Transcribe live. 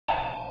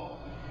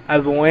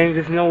I've been waiting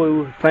just know we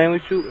were playing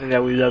with you and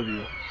that we love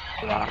you.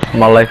 Wow.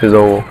 My life is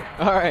over.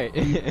 Alright.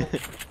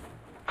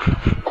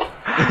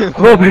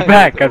 We'll be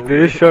back after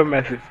this short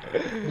message.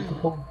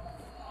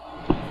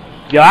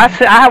 Yo,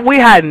 we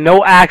had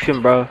no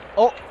action, bro.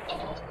 Oh,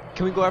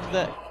 can we go after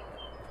that?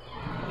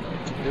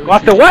 Go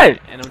after what?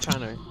 And I'm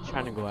trying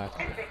to go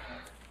after it.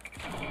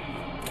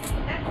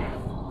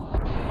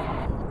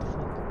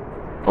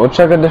 We'll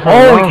check a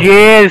different room.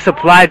 Yeah, the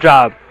supply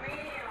drop.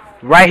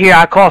 Right here,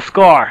 I call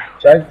Scar.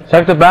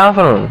 Check the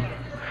bathroom.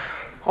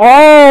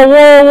 Oh,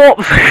 whoa, whoa.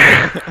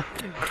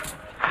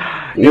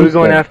 Yeah, we're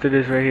going after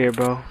this right here,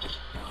 bro.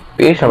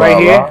 Right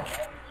here.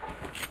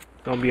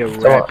 Don't be a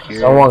wreck here.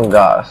 Someone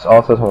got us.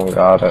 Also, someone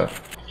got us.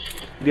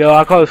 Yo,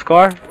 I call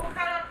Scar.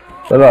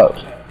 What up?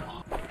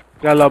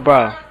 Got a little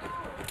bro.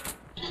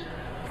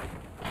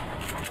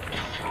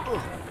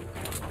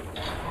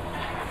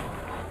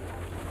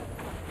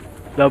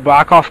 Little bro,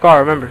 I call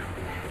Scar, remember?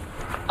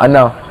 I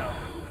know.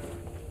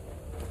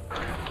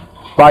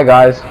 Bye,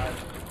 guys.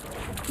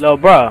 Little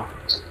bro.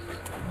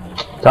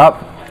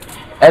 Stop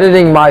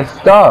editing my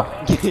stuff.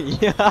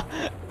 Yeah.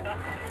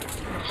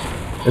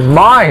 It's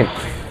mine.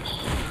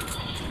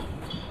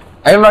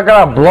 Ain't I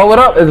gotta blow it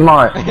up? It's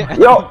mine.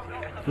 Yo.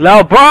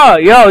 Little bro,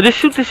 yo, just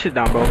shoot this shit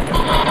down, bro.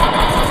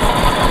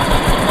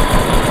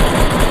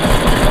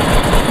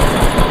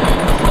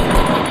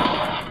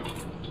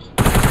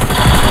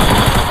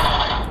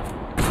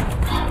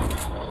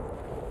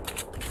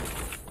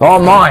 All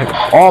mine.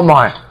 All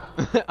mine.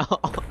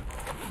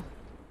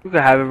 You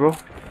can have it, bro.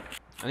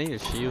 I need a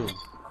shield.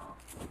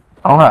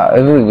 I don't have.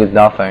 It really was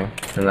nothing.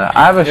 And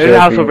I have a shield. There's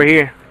a house over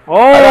here.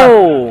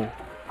 Oh!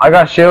 I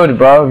got shield,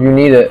 bro. If you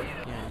need it.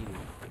 Yeah,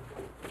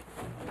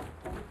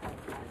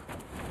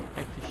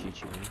 I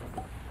appreciate you, man.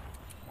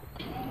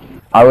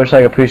 I wish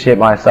I could appreciate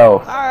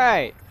myself.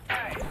 Alright.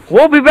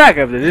 We'll be back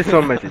after this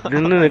one message.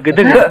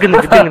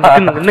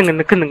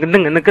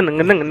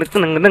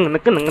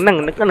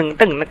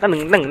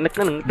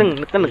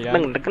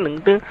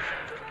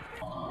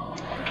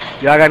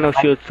 Y'all got no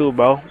shield too,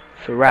 bro.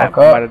 It's a wrap.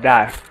 I'm about to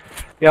die.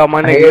 Yo,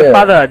 my nigga, your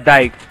father a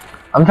dyke.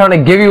 I'm trying to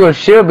give you a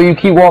shield, but you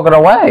keep walking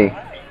away.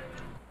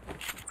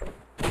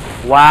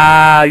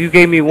 Wow, you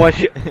gave me one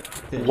shit.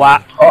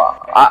 Wow. Oh,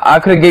 I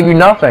could have gave you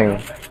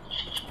nothing.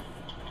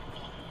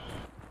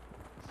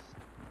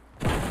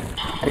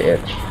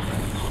 Bitch.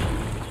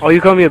 Oh, you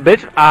call me a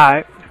bitch?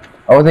 Alright.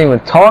 I wasn't even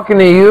talking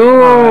to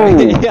you.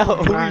 Yeah,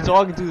 who are you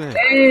talking to then?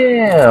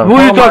 Damn. Who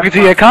are you talking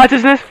to? Your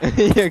consciousness?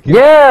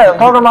 Yeah, I'm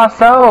talking to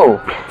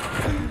myself.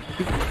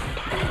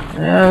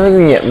 Yeah, look at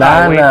me get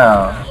mad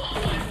now.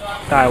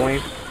 Sorry,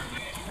 Wayne.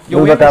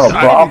 Yo, we haven't seen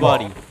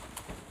anybody.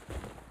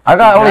 I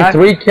got only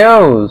 3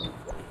 kills.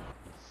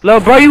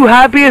 Little bro, you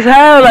happy as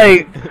hell,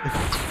 like.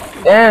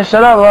 Yeah,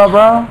 shut up, little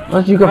bro.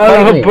 Unless you can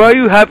fight me. Bro,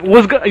 you happy?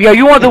 What's good? Yeah,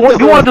 you want this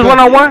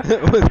one-on-one?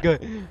 What's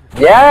good?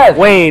 Yes.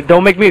 Wayne,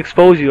 don't make me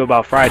expose you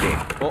about Friday.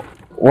 Oh.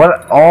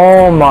 What?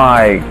 Oh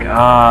my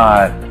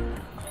god.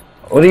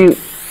 What are you?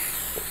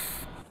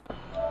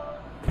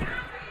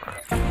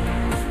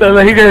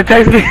 He's gonna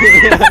text me.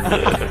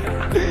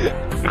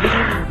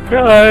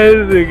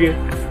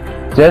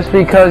 Just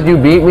because you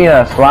beat me in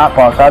a slap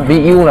box, I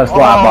beat you in a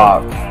slap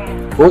box.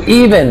 Well,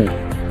 even.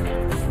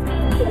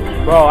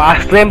 Bro, I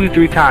slammed you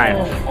 3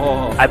 times.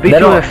 I beat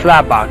you in a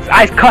slap box.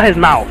 I cut his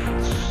mouth.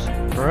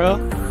 For real?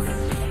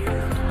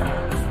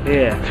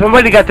 Yeah.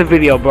 Somebody got the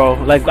video, bro.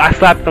 Like, I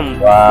slapped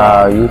him.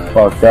 Wow, you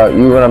fucked up.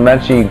 You gonna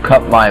mention you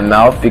cut my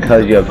mouth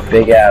because you're a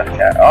big ass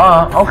cat.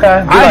 Oh,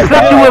 okay. I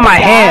slapped you with my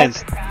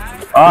hand.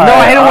 No,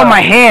 I hit him with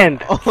my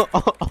hand.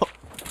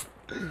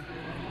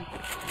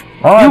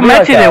 You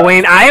mentioned it,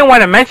 Wayne. I didn't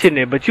want to mention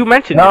it, but you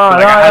mentioned it. No.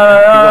 It's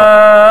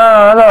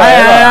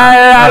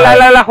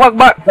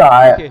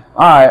alright.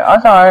 Alright,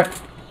 that's alright.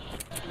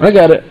 I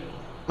get it.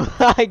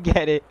 I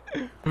get it.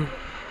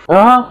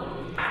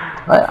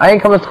 I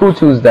ain't coming to school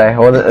Tuesday.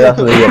 Or that's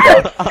what they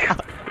get,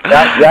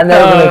 y'all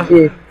never gonna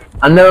see.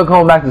 I'm never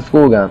coming back to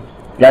school again.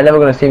 Y'all never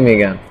gonna see me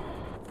again.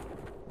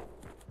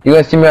 You're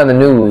gonna see me on the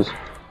news.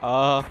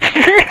 I'm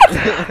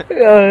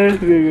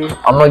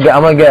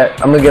gonna get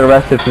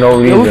arrested for no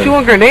reason. Who's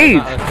shooting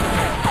grenades?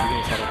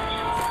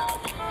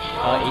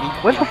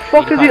 What the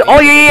fuck is he? Oh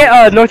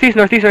yeah, northeast.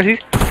 Fuck.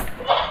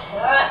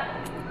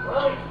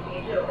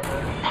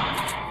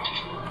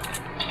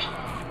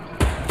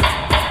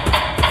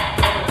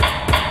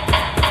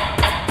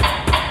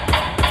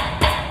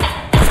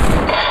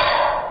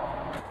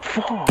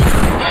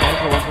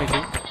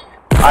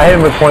 I hit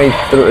him with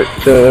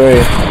 23.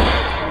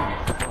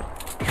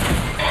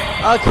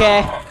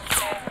 Okay.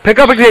 Pick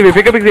up Xavier.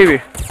 Pick up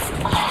Xavier.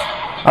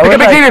 I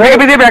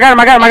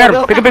got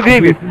him. Pick up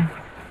Xavier.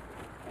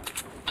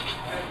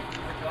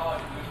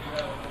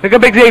 Pick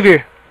up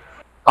Xavier.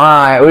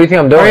 Alright, what do you think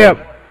I'm doing? Hurry up.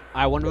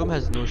 One of them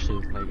has no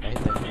shield. Like, I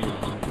hit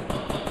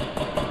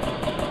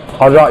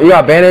that. You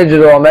got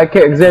bandages or med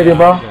kit, Xavier,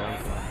 bro?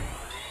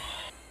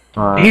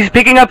 He's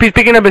picking up.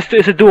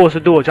 It's a duo.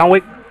 John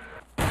Wick.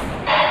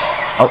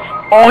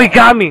 Oh, he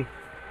got me.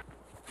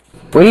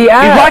 Where he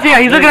at? He's watching ya.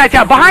 He's looking at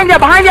ya. Behind ya.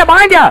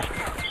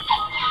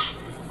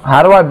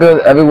 How do I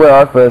build everywhere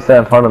else but it's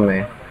in front of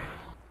me?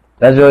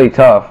 That's really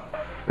tough.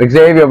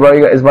 Xavier, bro,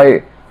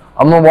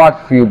 I'm gonna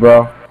watch for you,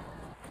 bro.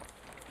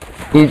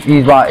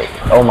 He's by.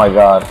 Oh my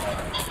god.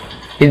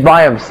 He's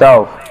by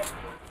himself.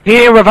 He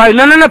ain't revived.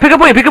 No. Pick up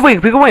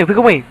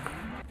wing.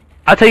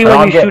 I'll tell you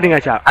when he's shooting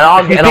at you.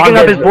 He's picking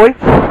up his boy.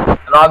 And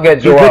I'll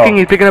get Joel.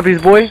 He's picking up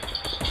his boy.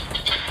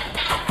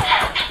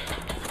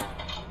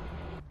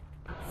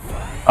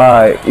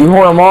 Alright, you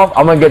hold him off.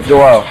 I'm gonna get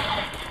Joel.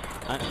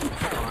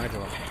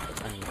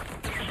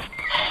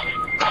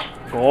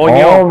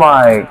 Oh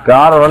my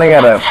god, I'm running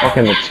out of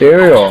fucking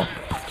material.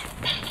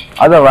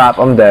 Other rap,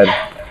 I'm dead.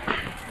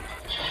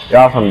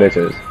 Y'all some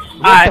bitches.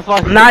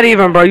 Not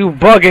even, bro. You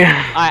bugging.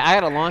 I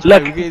got a launch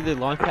Look. pad. We get the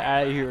launch pad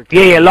out of here.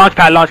 Yeah, launch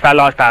pad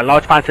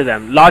to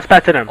them. Launch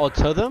pad to them. Oh,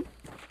 to them?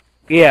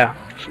 Yeah,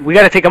 we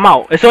gotta take him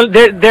out. It's so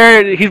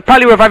he's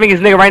probably reviving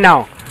his nigga right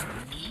now.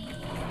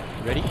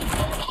 Ready?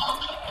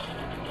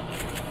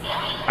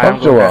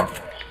 Fuck Joel.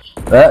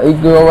 You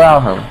can go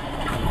around him.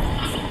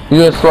 He's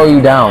gonna slow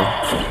you down.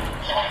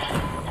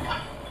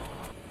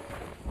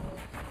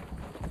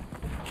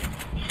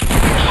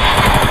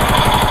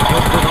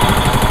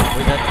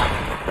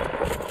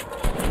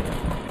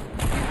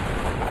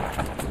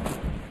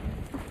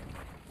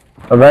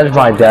 Avenge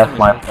my death,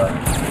 my friend.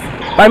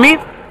 By me?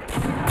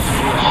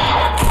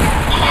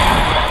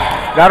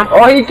 Got him?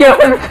 Oh, he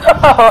killed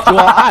himself!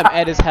 Well, I'm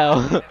at as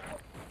hell.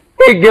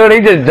 He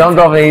just jumped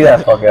off and he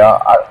said, fuck it.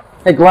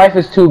 Like, life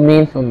is too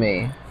mean for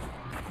me.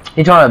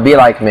 He's trying to be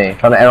like me,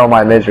 trying to end all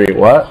my misery.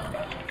 What?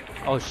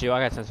 Oh, shoot,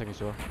 I got 10 seconds,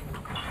 Joel.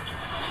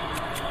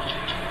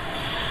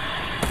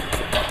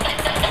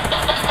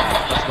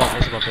 Let's go.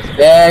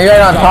 Yeah, he's right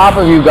on top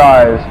of you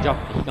guys. Jump,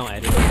 he don't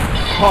edit.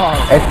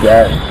 Oh. It's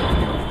dead.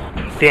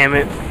 Damn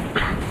it.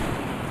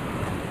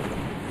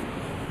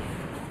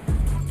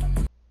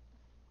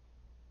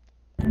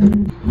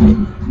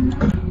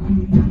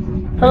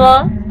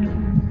 Hello?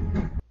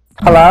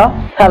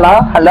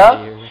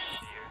 Hello?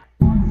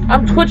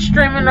 I'm Twitch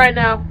streaming right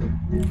now.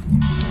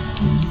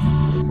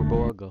 Where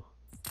Borgo?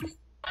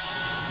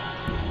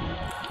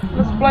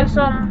 Let's play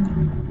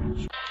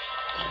some.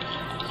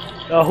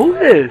 Who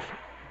is?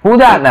 Who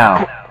that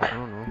now? I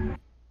don't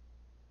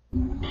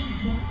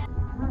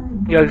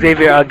know. Yo,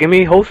 Xavier, give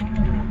me host.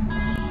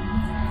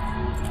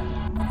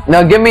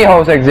 No, give me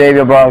host,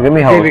 Xavier, bro. Give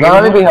me host. Xavier, No,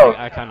 let me be host.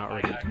 I cannot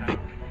already.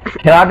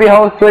 Can I be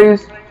host,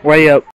 please? Way up.